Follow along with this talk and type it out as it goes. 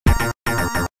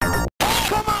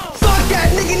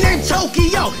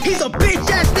Tokyo. He's a bitch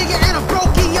ass nigga and a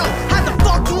brokey, yo. How the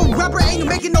fuck you a rapper ain't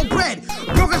making no bread?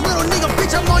 Broke ass little nigga,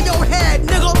 bitch, I'm on your head,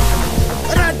 nigga.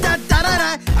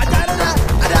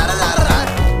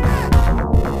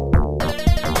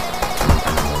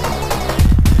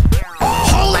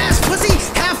 Whole ass pussy,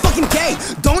 half fucking gay.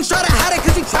 Don't try to hide it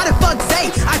cause you try to fuck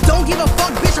Zay. I don't give a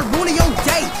fuck, bitch, I'm ruining your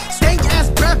day. Stank ass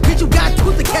breath, bitch, you got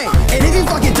tooth decay. And if you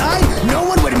fucking died, no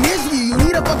one would miss you. You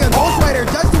need a fucking ghostwriter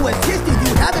just to assist you.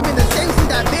 You haven't been the same since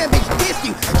that band bitch dissed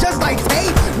you. Just like Tay,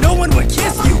 no one would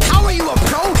kiss you. How are you a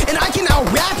pro and I can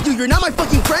out-rap you? You're not my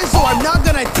fucking friend, so I'm not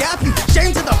gonna dap you.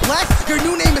 Shame to the blacks, your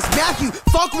new name is Matthew.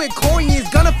 Fuck with Corey, he's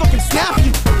gonna fucking snap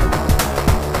you.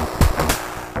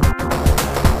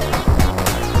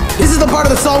 This is the part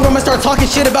of the song where I'm gonna start talking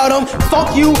shit about him.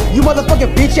 Fuck you, you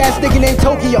motherfucking bitch ass nigga named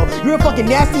Tokyo. You're a fucking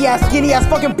nasty ass, skinny ass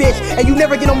fucking bitch, and you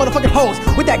never get no motherfucking hoes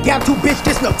with that gap 2 bitch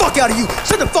dissing the fuck out of you.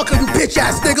 Shut the fuck up, you bitch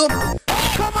ass nigga.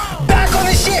 Back on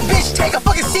this shit, bitch, take a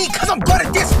fucking seat, cause I'm gonna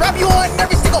diss rap you on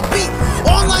every single beat.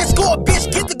 Online school, bitch,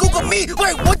 get to Google me.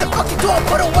 Wait, what the fuck you doing?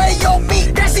 Put away your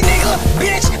meat. Nasty nigga,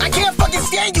 bitch, I can't fucking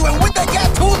stand you. And with that gap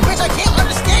 2, bitch, I can't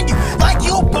understand you. Like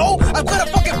you, Bo, I'm gonna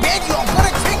fucking ban you. I'm gonna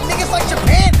trick niggas like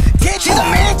Japan. She's a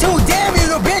man too, damn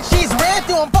you, bitch, she's ran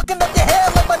through. I'm fucking up your head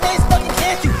like my name's fucking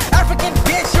Cantu. African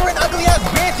bitch, you're an ugly ass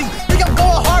bantu. Think I'm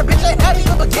going hard, bitch, I have you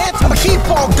up again. I'ma keep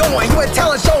on going, you a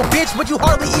talent show, bitch, but you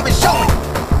hardly even showing.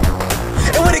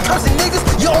 And when it comes to niggas,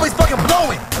 you always fucking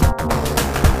blowing.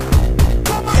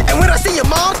 And when I see your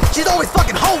mom, she's always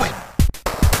fucking hoeing.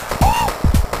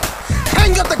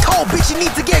 Hang up the cold, bitch, you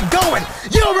need to get going.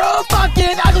 You're a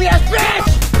fucking ugly ass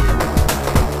bitch.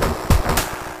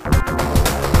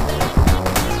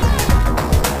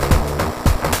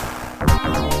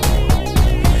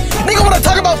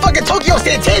 Talk about fucking Tokyo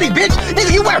Santini, bitch!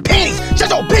 Nigga, you wear panties! Shut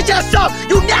your bitch ass up,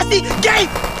 you nasty gay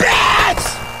bitch!